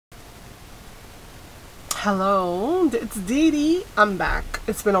Hello, it's Dee Dee. I'm back.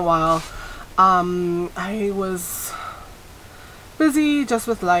 It's been a while. I was busy just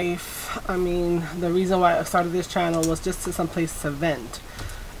with life. I mean, the reason why I started this channel was just to someplace to vent.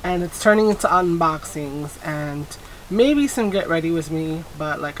 And it's turning into unboxings and maybe some get ready with me,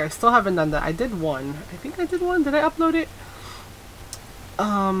 but like I still haven't done that. I did one. I think I did one. Did I upload it?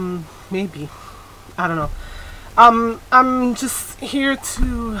 Maybe. I don't know. I'm just here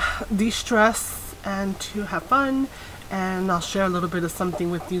to de-stress and to have fun, and I'll share a little bit of something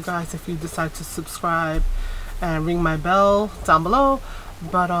with you guys if you decide to subscribe and ring my bell down below.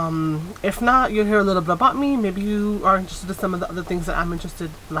 But if not, you'll hear a little bit about me. Maybe you are interested in some of the other things that I'm interested,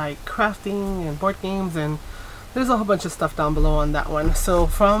 like crafting and board games, and there's a whole bunch of stuff down below on that one. So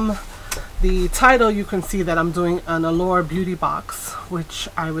from the title you can see that I'm doing an Allure beauty box, which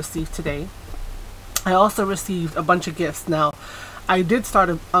I received today. I also received a bunch of gifts. Now I did start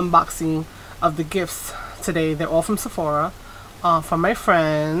an unboxing of the gifts today. They're all from Sephora, from my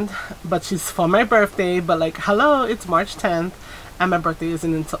friend, but she's for my birthday. But like, hello, it's March 10th and my birthday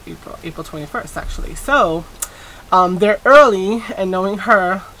isn't until April 21st actually. So they're early, and knowing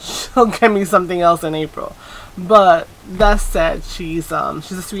her, she'll get me something else in April. But that said, she's a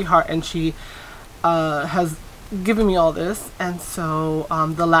sweetheart, and she has given me all this. And so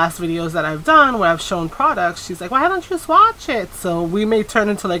the last videos that I've done where I've shown products, she's like, why don't you swatch it? So we may turn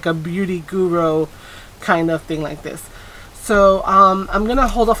into like a beauty guru kind of thing like this. So I'm gonna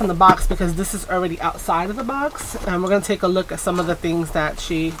hold off on the box because this is already outside of the box, and we're gonna take a look at some of the things that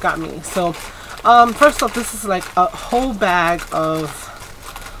she got me. So first off, this is like a whole bag of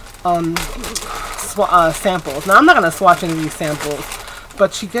samples. Now I'm not gonna swatch any of these samples,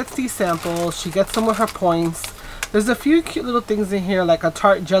 but she gets these samples, she gets some of her points. There's a few cute little things in here, like a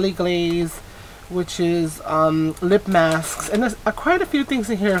Tarte Jelly Glaze, which is lip masks, and there's quite a few things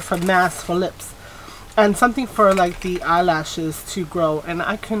in here for masks for lips, and something for like the eyelashes to grow, and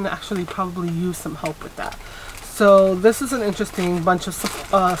I can actually probably use some help with that. So this is an interesting bunch of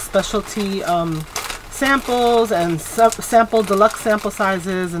specialty samples and deluxe sample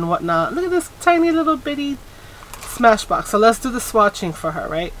sizes and whatnot. Look at this tiny little bitty Smashbox. So let's do the swatching for her,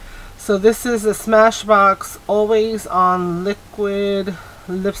 right? So this is a Smashbox Always On Liquid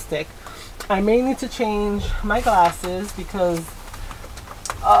Lipstick. I may need to change my glasses because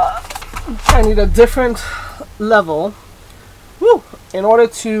I need a different level, in order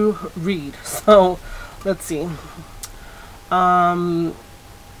to read. So let's see.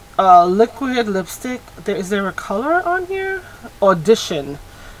 Liquid lipstick. Is there a color on here? Audition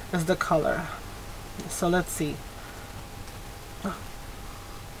is the color. So let's see.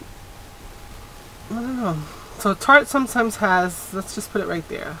 I don't know. So Tarte sometimes has, let's just put it right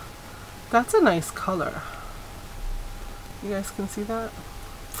there. That's a nice color. You guys can see that?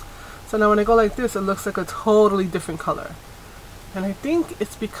 So now when I go like this, it looks like a totally different color. And I think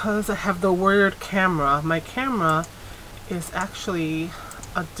it's because I have the weird camera. My camera is actually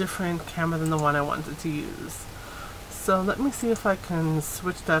a different camera than the one I wanted to use. So let me see if I can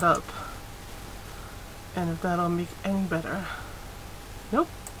switch that up, and if that'll make any better. Nope.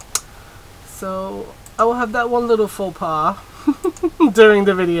 So I will have that one little faux pas during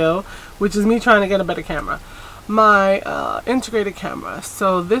the video, which is me trying to get a better camera. My integrated camera.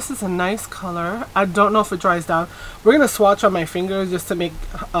 So this is a nice color. I don't know if it dries down. We're gonna swatch on my fingers just to make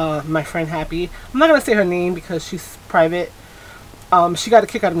my friend happy. I'm not gonna say her name because she's private. She got a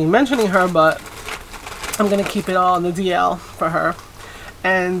kick out of me mentioning her, but I'm gonna keep it all in the DL for her,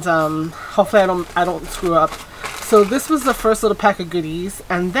 and hopefully I don't screw up. So this was the first little pack of goodies,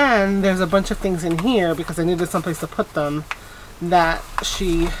 and then there's a bunch of things in here because I needed someplace to put them that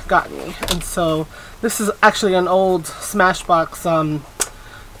she got me. And so this is actually an old Smashbox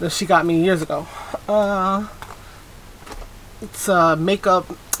that she got me years ago. It's a makeup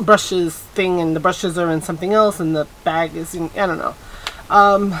brushes thing, and the brushes are in something else, and the bag is in, I don't know.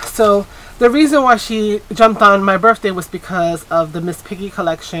 So the reason why she jumped on my birthday was because of the Miss Piggy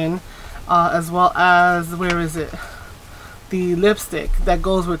collection, as well as, where is it, the lipstick that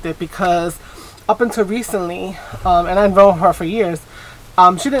goes with it. Because up until recently, and I've known her for years,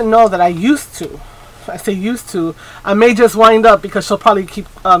 she didn't know that I used to, I say used to, I may just wind up, because she'll probably keep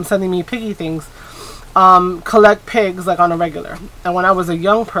sending me piggy things, collect pigs like on a regular. And when I was a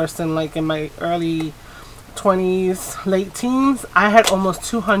young person, like in my early 20s, late teens, I had almost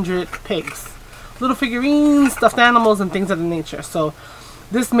 200 pigs, little figurines, stuffed animals, and things of the nature. So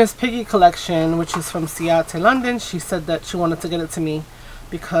this Miss Piggy collection, which is from Seattle, London, she said that she wanted to get it to me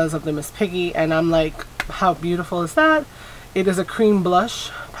because of the Miss Piggy, and I'm like, how beautiful is that? It is a cream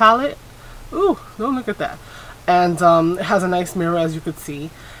blush palette. Ooh, don't look at that. And it has a nice mirror, as you could see.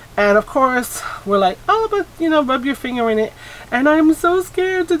 And of course, we're like, oh, but you know, rub your finger in it. And I'm so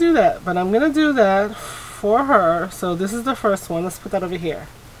scared to do that, but I'm gonna do that for her. So this is the first one. Let's put that over here.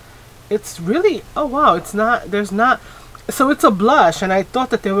 It's really, oh wow, it's not, there's not, so it's a blush, and I thought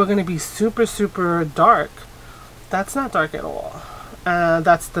that they were gonna be super, super dark. That's not dark at all.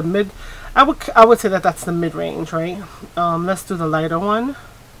 That's the mid, I would say that that's the mid-range, right? Let's do the lighter one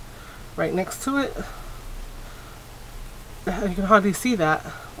right next to it. You can hardly see that,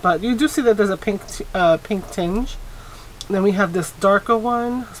 but you do see that there's a pink tinge. Then we have this darker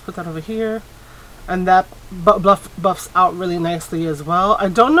one. Let's put that over here, and that buffs out really nicely as well. I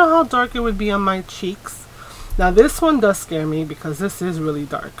don't know how dark it would be on my cheeks. Now this one does scare me because this is really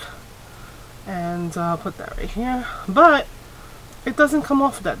dark, and I'll put that right here, but it doesn't come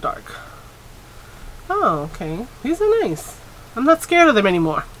off that dark. Oh, okay, these are nice. I'm not scared of them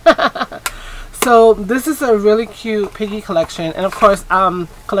anymore. So this is a really cute piggy collection, and of course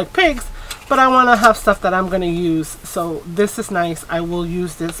collect pigs, but I want to have stuff that I'm going to use. So this is nice. I will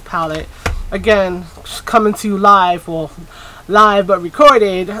use this palette again, coming to you live, well, live but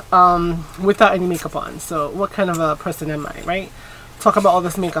recorded, without any makeup on. So what kind of a person am I, right? Talk about all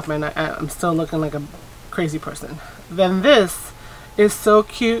this makeup, man. I'm still looking like a crazy person. Then this is so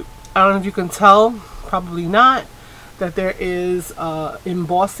cute. I don't know if you can tell, probably not, that there is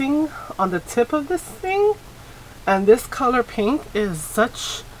embossing on the tip of this thing, and this color pink is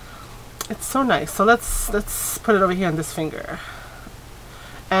such, it's so nice. So let's put it over here on this finger,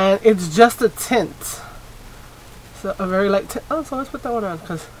 and it's just a tint, so a very light tint. Oh, so let's put that one on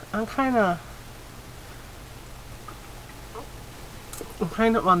because I'm kind of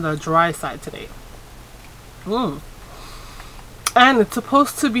on the dry side today. And it's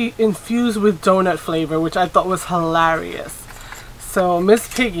supposed to be infused with donut flavor, which I thought was hilarious. So Miss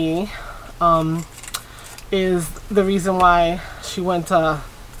Piggy is the reason why she went to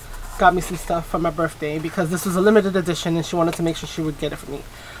got me some stuff for my birthday, because this was a limited edition and she wanted to make sure she would get it for me.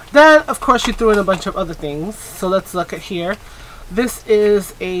 Then of course she threw in a bunch of other things. So let's look at here. This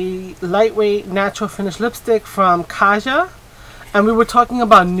is a lightweight natural finish lipstick from Kaja, and we were talking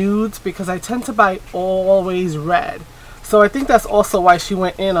about nudes because I tend to buy always red. So I think that's also why she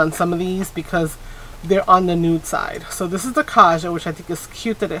went in on some of these, because they're on the nude side. So this is the Kaja, which I think is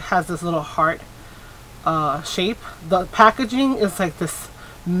cute that it has this little heart shape. The packaging is like this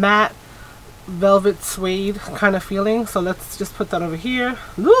matte velvet suede kind of feeling. So let's just put that over here.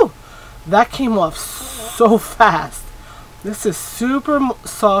 Woo! That came off so fast. This is super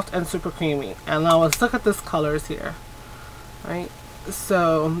soft and super creamy. And now let's look at this colors here. Right?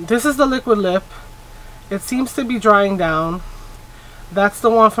 So this is the liquid lip. It seems to be drying down. That's the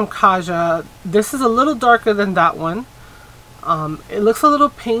one from Kaja. This is a little darker than that one. It looks a little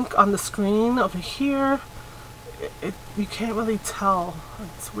pink on the screen over here. You can't really tell.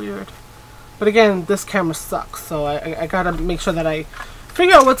 It's weird. But again, this camera sucks, so I gotta make sure that I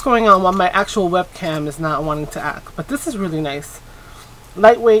figure out what's going on while my actual webcam is not wanting to act. But this is really nice.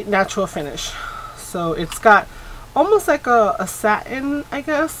 Lightweight natural finish. So it's got almost like a satin, I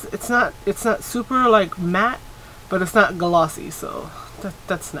guess. It's not super like matte, but it's not glossy, so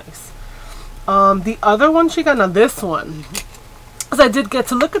that's nice. The other one she got, now this one, because I did get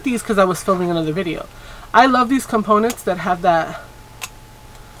to look at these because I was filming another video. I love these components that have that.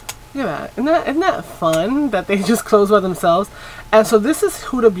 Look at that. Isn't that fun that they just close by themselves? And so this is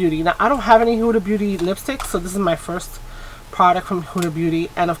Huda Beauty. Now I don't have any Huda Beauty lipsticks, so this is my first product from Huda Beauty,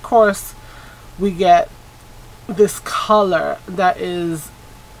 and of course we get this color that is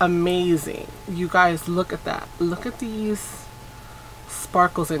amazing. You guys, look at that. Look at these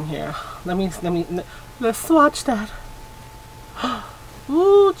sparkles in here. Let's swatch that.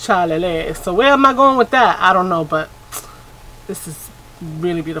 Ooh, chalele. So where am I going with that? I don't know, but this is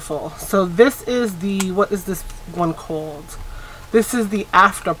really beautiful. So this is the, what is this one called? This is the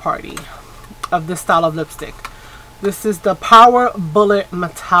after party of this style of lipstick. This is the Power Bullet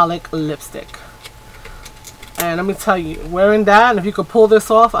Metallic Lipstick. And let me tell you, wearing that, and if you could pull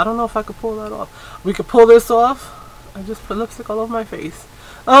this off, I don't know if I could pull that off. We could pull this off. I just put lipstick all over my face.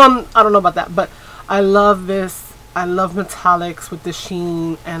 I don't know about that, but I love this. I love metallics with the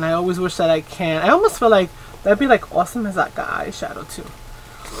sheen, and I always wish that I can. I almost feel like that'd be like awesome as like an eyeshadow too.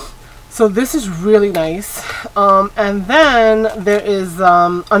 So this is really nice. And then there is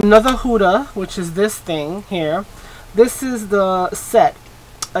another Huda, which is this thing here. This is the set.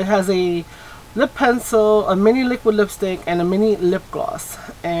 It has a lip pencil, a mini liquid lipstick, and a mini lip gloss,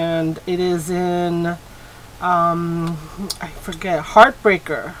 and it is in I forget,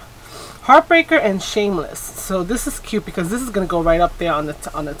 Heartbreaker and Shameless. So this is cute because this is gonna go right up there on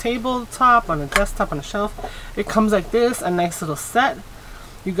the tabletop, on the desktop, on the shelf. It comes like this, a nice little set,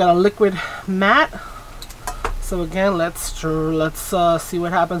 You got a liquid matte. So again, let's see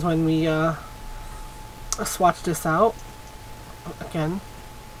what happens when we swatch this out. Again,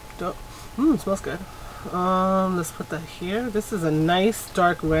 it smells good. Let's put that here. This is a nice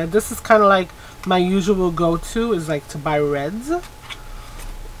dark red. This is kind of like my usual go-to is like to buy reds.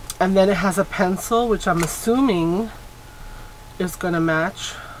 And then it has a pencil, which I'm assuming is gonna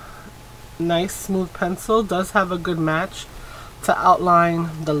match. Nice smooth pencil. Does have a good match to outline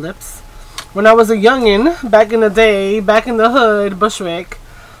the lips. When I was a youngin, back in the day, back in the hood, Bushwick,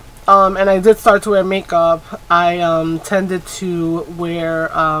 and I did start to wear makeup, I tended to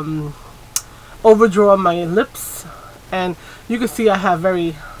wear overdraw my lips, and you can see I have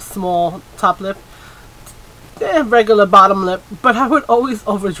very small top lip, regular bottom lip, but I would always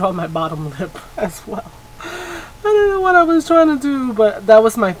overdraw my bottom lip as well. I don't know what I was trying to do, but that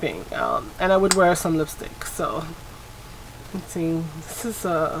was my thing, and I would wear some lipstick. So let's see, this is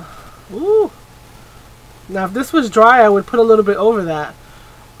ooh. Now if this was dry, I would put a little bit over that.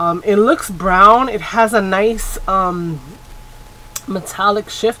 It looks brown. It has a nice metallic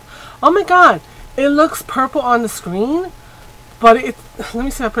shift. Oh my god, it looks purple on the screen, but let me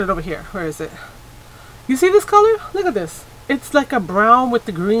see if I put it over here. Where is it? You see this color? Look at this. It's like a brown with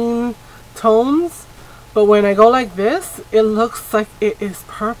the green tones, but when I go like this, it looks like it is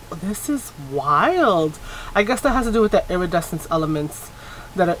purple. This is wild. I guess that has to do with the iridescence elements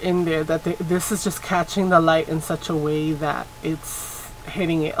that are in there, that this is just catching the light in such a way that it's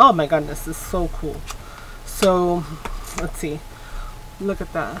hitting it. Oh my goodness, this is so cool. So let's see, look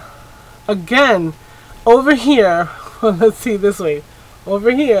at that. Again, over here, let's see this way,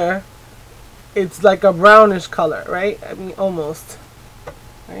 over here it's like a brownish color, right? I mean, almost,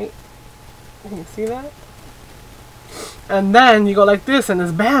 right? Can you see that? And then you go like this and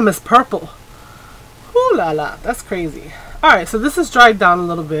it's bam, it's purple. Ooh la la, that's crazy. Alright, so this is dried down a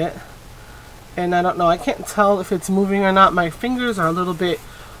little bit, and I don't know, I can't tell if it's moving or not. My fingers are a little bit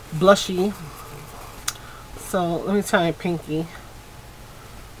blushy, so let me try my pinky.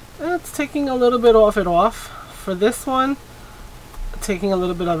 It's taking a little bit of it off. For this one, taking a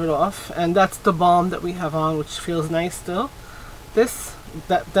little bit of it off, and that's the balm that we have on, which feels nice still.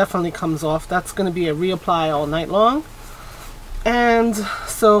 That definitely comes off. That's going to be a reapply all night long. And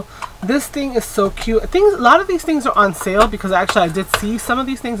so this thing is so cute. I think a lot of these things are on sale because actually I did see some of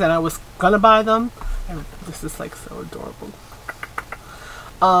these things and I was gonna buy them. And this is like so adorable.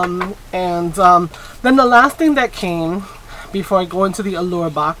 Then the last thing that came before I go into the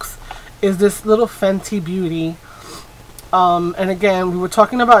Allure box is this little Fenty Beauty. And again, we were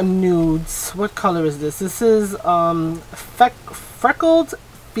talking about nudes. What color is this? This is freckled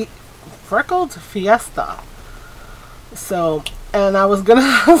Fiesta. So, and I was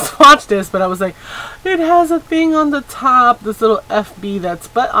gonna swatch this, but I was like, it has a thing on the top, this little FB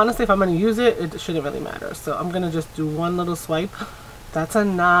but honestly, if I'm gonna use it, it shouldn't really matter. So I'm gonna just do one little swipe. That's a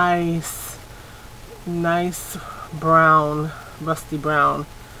nice brown, rusty brown.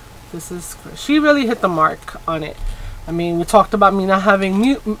 She really hit the mark on it. I mean, we talked about me not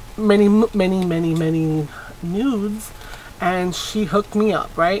having many nudes, and she hooked me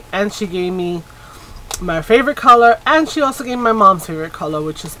up, right? And she gave me my favorite color, and she also gave me my mom's favorite color,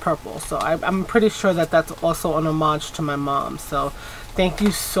 which is purple. So I'm pretty sure that that's also an homage to my mom. So thank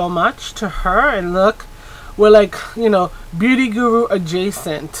you so much to her. And look, we're like, you know, beauty guru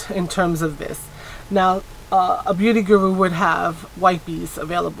adjacent in terms of this. Now a beauty guru would have wifeys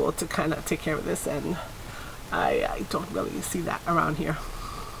available to kind of take care of this, and I don't really see that around here.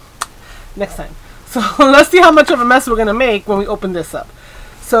 Next time. So let's see how much of a mess we're gonna make when we open this up.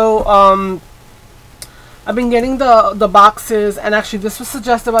 So I've been getting the boxes, and actually this was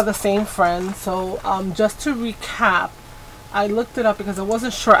suggested by the same friend. So just to recap, I looked it up because I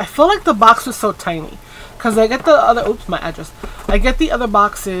wasn't sure. I feel like the box was so tiny because I get the other, oops, my address. I get the other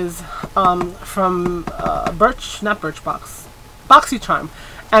boxes from BoxyCharm,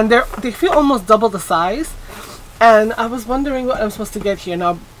 and they feel almost double the size. And I was wondering what I'm supposed to get here.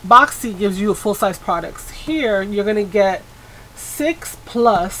 Now, Boxy gives you full-size products. Here, you're going to get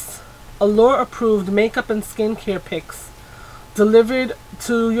 6+ Allure approved makeup and skincare picks delivered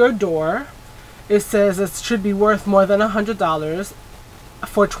to your door. It says it should be worth more than $100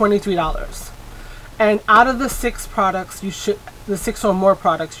 for $23. And out of the 6 products, the 6 or more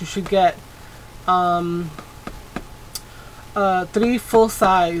products, you should get 3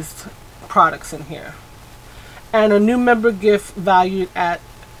 full-sized products in here, and a new member gift valued at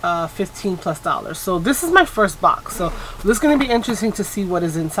 $15+. So this is my first box, so this is going to be interesting to see what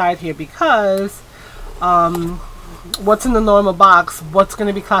is inside here, because what's in the normal box, what's going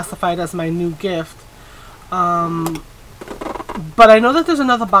to be classified as my new gift, But I know that there's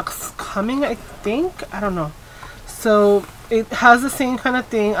another box coming, I think. I don't know. So it has the same kind of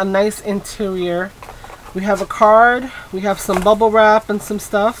thing, a nice interior. We have a card, we have some bubble wrap and some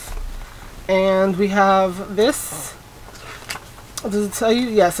stuff. And we have this. Does it tell you?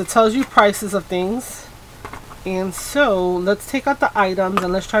 Yes, it tells you prices of things. And so let's take out the items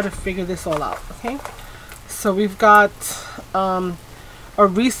and let's try to figure this all out, okay? So we've got a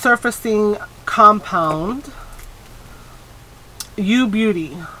resurfacing compound. U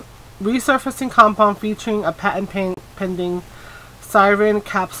Beauty. Resurfacing compound featuring a patent pending siren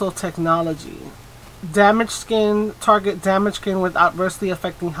capsule technology. Damaged skin, target damaged skin without adversely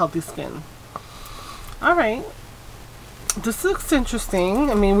affecting healthy skin. Alright. This looks interesting.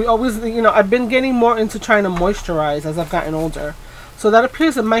 I mean, we always, you know, I've been getting more into trying to moisturize as I've gotten older. So that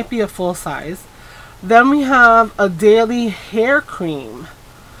appears it might be a full size. Then we have a daily hair cream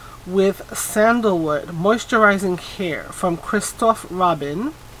with sandalwood moisturizing hair from Christophe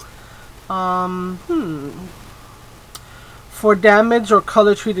Robin. For damaged or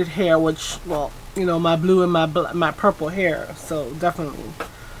color treated hair, which, well, you know, my blue and my purple hair, so definitely.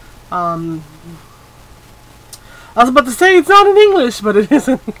 I was about to say it's not in English, but it is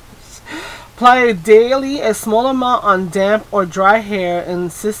in English. Apply it daily, a small amount on damp or dry hair,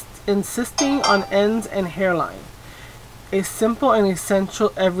 insisting on ends and hairline. A simple and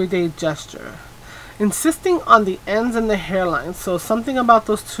essential everyday gesture. Insisting on the ends and the hairline, so something about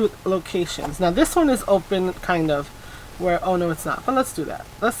those two locations. Now this one is open, kind of, where, oh no it's not, but let's do that.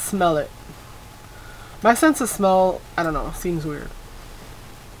 Let's smell it. My sense of smell, I don't know, seems weird.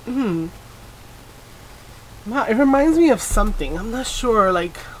 Wow, it reminds me of something. I'm not sure,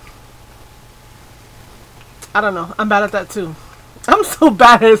 like, I don't know. I'm bad at that too. I'm so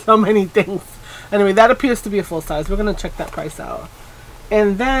bad at so many things. Anyway, that appears to be a full size. We're going to check that price out.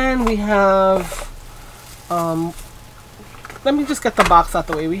 And then we have, let me just get the box out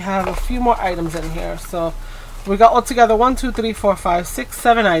the way. We have a few more items in here. So we got altogether 1, 2, 3, 4, 5, 6,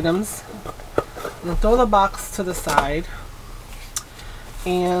 7 items. We'll throw the box to the side.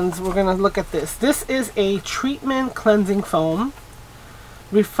 And we're going to look at this. This is a treatment cleansing foam.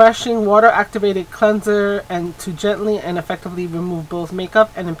 Refreshing water activated cleanser and to gently and effectively remove both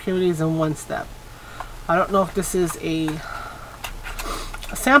makeup and impurities in one step. I don't know if this is a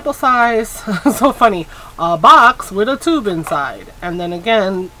sample size. So funny. A box with a tube inside. And then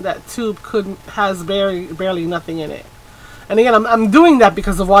again, that tube has barely nothing in it. And again, I'm doing that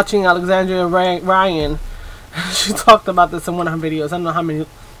because of watching Alexandria Ryan. She talked about this in one of her videos. I don't know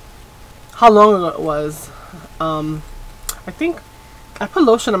how long ago it was. I think I put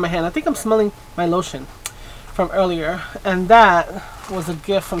lotion on my hand. I think I'm smelling my lotion from earlier. And that was a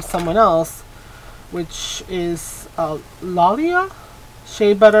gift from someone else, which is Lotta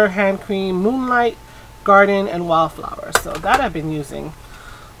Shea Butter Hand Cream, Moonlight, Garden, and Wildflower. So that I've been using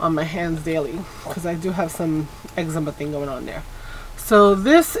on my hands daily because I do have some eczema thing going on there. So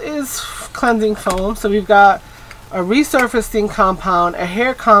this is cleansing foam. So we've got a resurfacing compound, a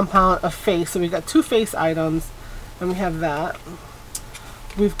hair compound, a face. So we've got 2 face items, and we have that.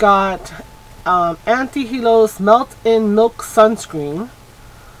 We've got Anti-Helos Melt-In Milk Sunscreen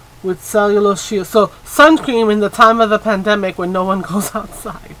with cellulose shield. So sunscreen in the time of the pandemic when no one goes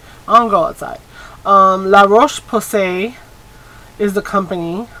outside. I don't go outside. La Roche-Posay is the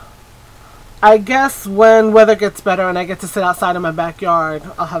company. I guess when weather gets better and I get to sit outside in my backyard,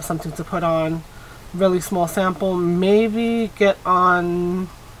 I'll have something to put on. Really small sample. Maybe get on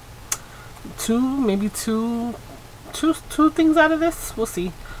two things out of this. We'll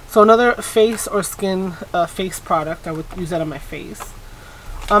see. So another face or skin face product. I would use that on my face.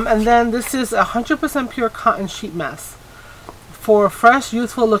 And then this is 100% pure cotton sheet mask for fresh,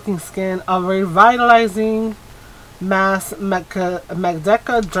 youthful looking skin. A revitalizing mask,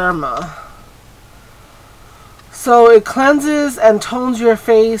 Magdeca Derma. So it cleanses and tones your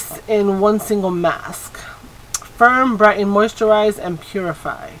face in one single mask. Firm, brighten, moisturize, and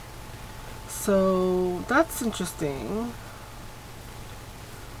purify. So that's interesting.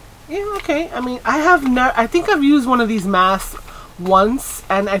 Yeah, okay. I mean, I think I've used one of these masks once,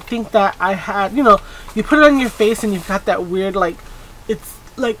 and I think that I had, you know, you put it on your face and you've got that weird, like, it's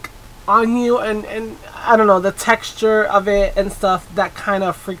like on you, and I don't know, the texture of it and stuff, that kind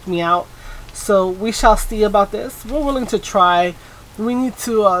of freaked me out. So we shall see about this. We're willing to try. We need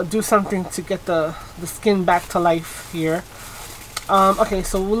to do something to get the skin back to life here. Okay,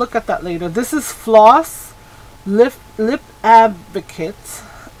 so we'll look at that later. This is Floss Lip Advocate.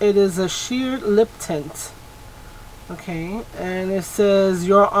 It is a sheer lip tint. Okay, and it says,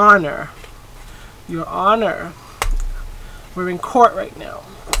 Your Honor. Your Honor. We're in court right now,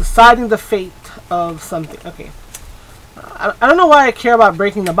 deciding the fate of something. Okay, I don't know why I care about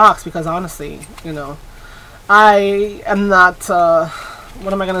breaking the box, because honestly, you know, I am not,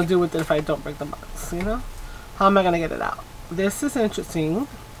 what am I going to do with it if I don't break the box, you know? How am I going to get it out? This is interesting.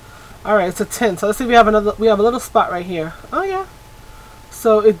 Alright, it's a tin. So let's see if we have another, we have a little spot right here. Oh yeah.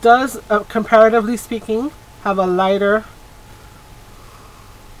 So it does, comparatively speaking, have a lighter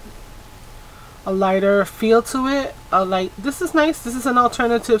feel to it. This is nice. This is an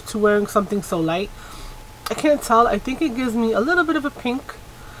alternative to wearing something so light. I can't tell. I think it gives me a little bit of a pink.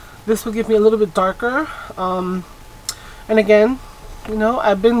 This will give me a little bit darker. And again, you know,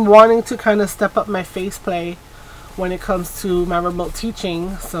 I've been wanting to kind of step up my face play when it comes to my remote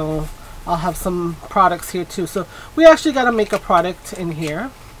teaching. So I'll have some products here too. So we actually got to make a product in here.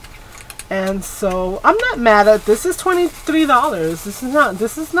 And so I'm not mad at this. Is $23.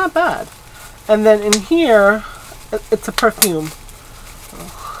 This is not bad. And then in here, it's a perfume.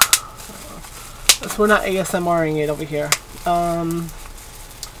 So we're not ASMRing it over here.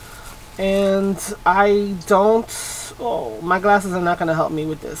 And I don't, my glasses are not going to help me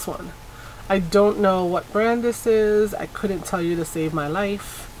with this one. I don't know what brand this is. I couldn't tell you to save my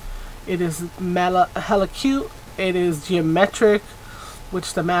life. It is hella cute. It is geometric,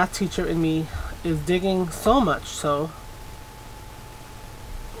 which the math teacher in me is digging so much so.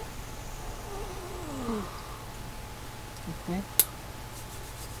 Okay.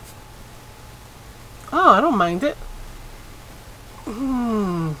 Oh, I don't mind it.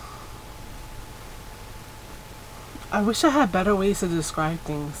 I wish I had better ways to describe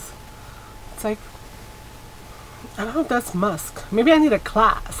things. It's like, I don't know if that's musk. Maybe I need a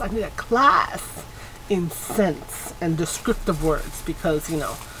class. I need a class in sense and descriptive words, because, you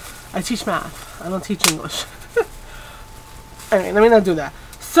know, I teach math. I don't teach English. Anyway, let me not do that.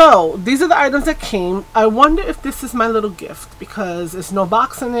 So, these are the items that came. I wonder if this is my little gift, because there's no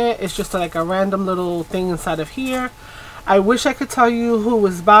box in it. It's just like a random little thing inside of here. I wish I could tell you who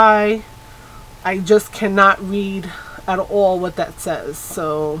was by. I just cannot read at all what that says.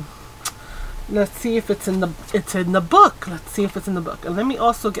 So, let's see if it's in the book. Let's see if it's in the book. And let me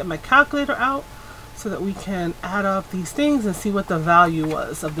also get my calculator out so that we can add up these things and see what the value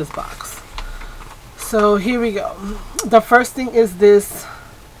was of this box. So here we go. The first thing is this,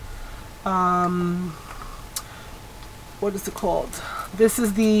 what is it called? This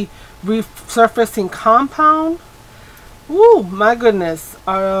is the resurfacing compound. Woo, my goodness.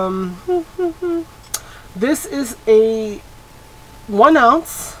 This is a 1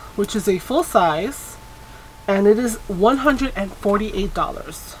 ounce, which is a full size, and it is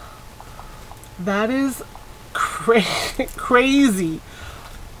 $148. That is crazy.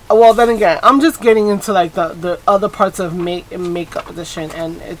 Well, then again, I'm just getting into like the other parts of makeup edition,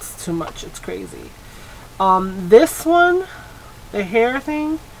 and it's too much. It's crazy. This one, the hair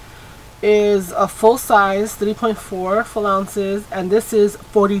thing, is a full size, 3.4 full ounces, and this is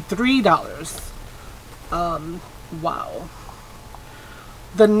 $43. Wow.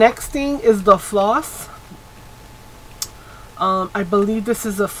 The next thing is the floss. I believe this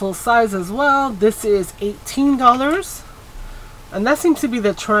is a full size as well. This is $18. And that seems to be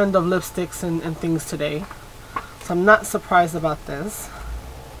the trend of lipsticks and things today. So I'm not surprised about this.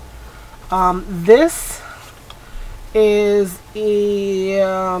 This is a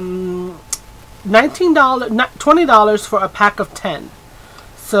 $20 for a pack of 10.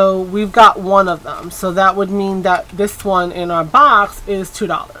 So we've got one of them. So that would mean that this one in our box is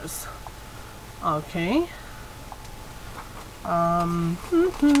 $2. Okay.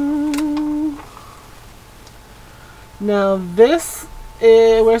 Now this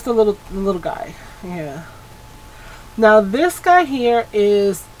is, where's the little guy? Yeah. Now this guy here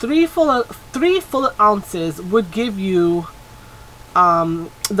is 3 full ounces would give you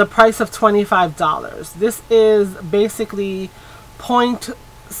the price of $25. This is basically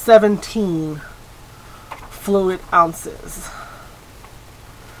 0.17 fluid ounces.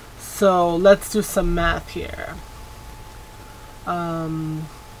 So let's do some math here.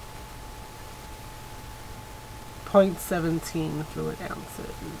 0.17 fluid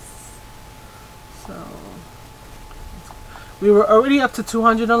ounces. So we were already up to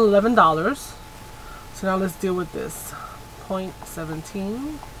 $211. So now let's deal with this.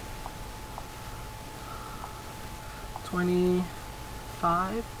 0.17,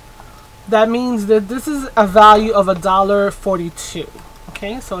 25. That means that this is a value of $1.42.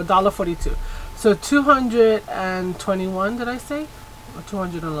 Okay, so $1.42. So 221, did I say? Or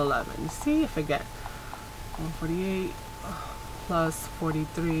 211. You see, I forget. 148 plus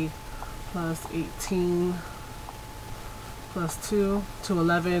 43 plus 18 plus 2,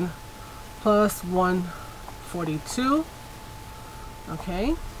 211 plus 142.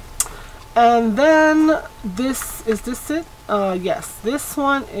 Okay. And then this, is this it? Yes, this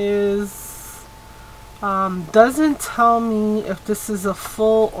one is, doesn't tell me if this is a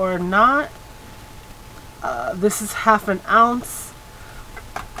full or not. This is half an ounce.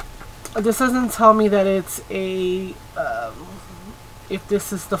 This doesn't tell me that it's a, if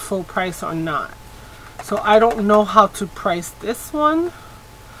this is the full price or not. So I don't know how to price this one.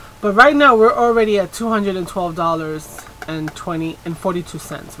 But right now we're already at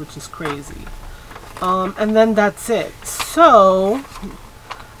 $212.42, which is crazy. And then that's it. So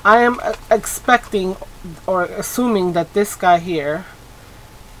I am expecting or assuming that this guy here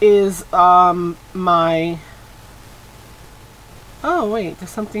is my, oh wait,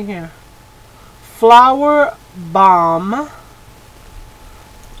 there's something here. Flower Bomb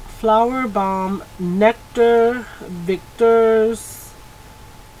Nectar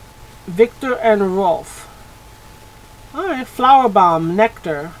Victor and Rolf. Alright, Flower Bomb,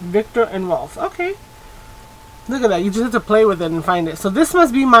 Nectar, Victor and Rolf. Okay. Look at that. You just have to play with it and find it. So this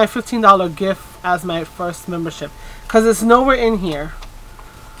must be my $15 gift as my first membership, because it's nowhere in here.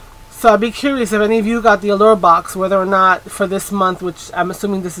 So I'd be curious if any of you got the Allure box, whether or not for this month, which I'm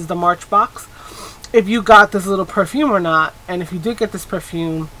assuming this is the March box, if you got this little perfume or not. And if you did get this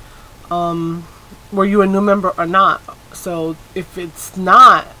perfume, were you a new member or not? So if it's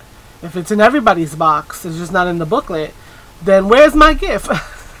not, if it's in everybody's box, it's just not in the booklet, then where's my gift?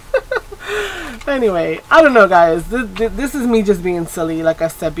 Anyway, I don't know, guys. This is me just being silly, like I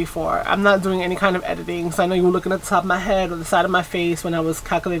said before. I'm not doing any kind of editing, so I know you were looking at the top of my head or the side of my face when I was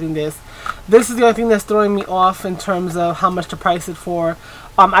calculating this. This is the only thing that's throwing me off in terms of how much to price it for.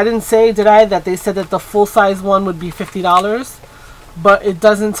 I didn't say, did I, that they said that the full-size one would be $50, but it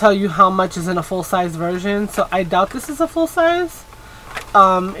doesn't tell you how much is in a full-size version, so I doubt this is a full-size.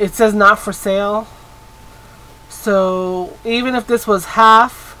 It says not for sale. So even if this was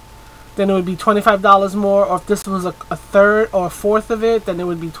half, then it would be $25 more, or if this was a third or a fourth of it, then it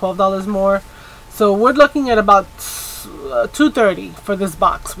would be $12 more. So we're looking at about $230 for this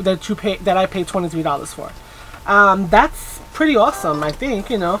box that I paid $23 for. That's pretty awesome, I think.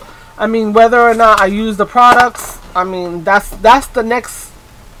 You know, I mean, whether or not I use the products, I mean, that's the next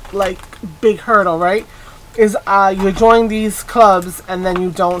like big hurdle, right? Is you join these clubs and then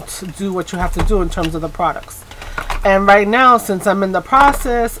you don't do what you have to do in terms of the products. And right now, since I'm in the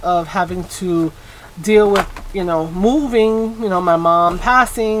process of having to deal with, you know, moving, you know, my mom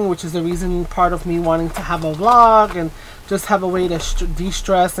passing, which is the reason part of me wanting to have a vlog and just have a way to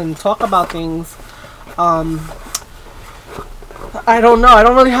de-stress and talk about things. I don't know. I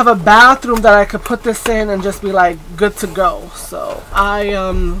don't really have a bathroom that I could put this in and just be like good to go. So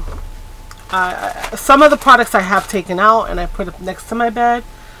some of the products I have taken out and I put it next to my bed.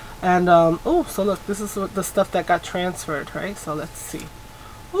 And oh, so look, this is the stuff that got transferred, right? So let's see.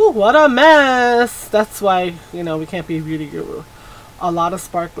 Ooh, what a mess. That's why, you know, we can't be a beauty guru. A lot of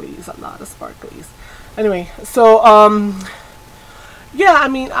sparklies, a lot of sparklies. Anyway, so yeah, I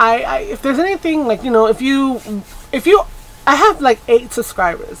mean, I if there's anything, like, you know, if you I have like 8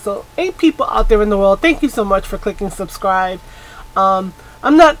 subscribers, so 8 people out there in the world. Thank you so much for clicking subscribe. I'm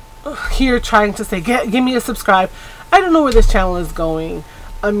not here trying to say give me a subscribe. I don't know where this channel is going.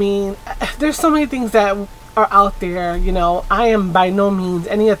 I mean, there's so many things that are out there, you know. I am by no means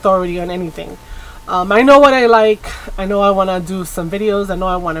any authority on anything. I know what I like. I know I want to do some videos. I know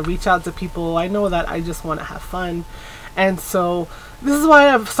I want to reach out to people. I know that I just want to have fun. And so this is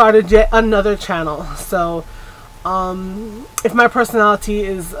why I've started yet another channel. So if my personality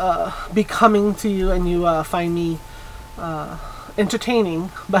is becoming to you and you find me entertaining,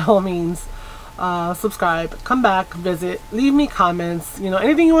 by all means, subscribe, come back, visit, leave me comments, you know,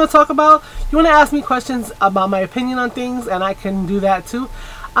 anything you want to talk about. You want to ask me questions about my opinion on things, and I can do that too.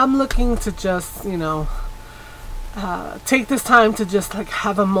 I'm looking to just, you know, take this time to just like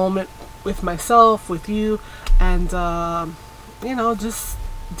have a moment with myself, with you, and you know, just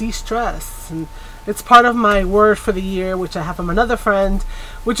de-stress. And it's part of my word for the year, which I have from another friend,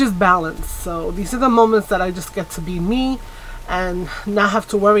 which is balance. So these are the moments that I just get to be me and not have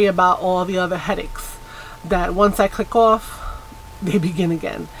to worry about all the other headaches that once I click off, they begin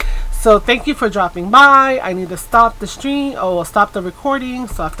again. So thank you for dropping by. I need to stop the stream, or stop the recording,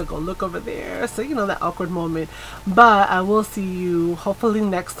 so I have to go look over there. So, you know, that awkward moment. But I will see you hopefully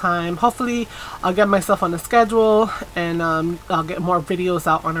next time. Hopefully I'll get myself on a schedule, and I'll get more videos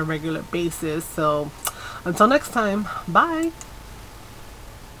out on a regular basis. So until next time, bye.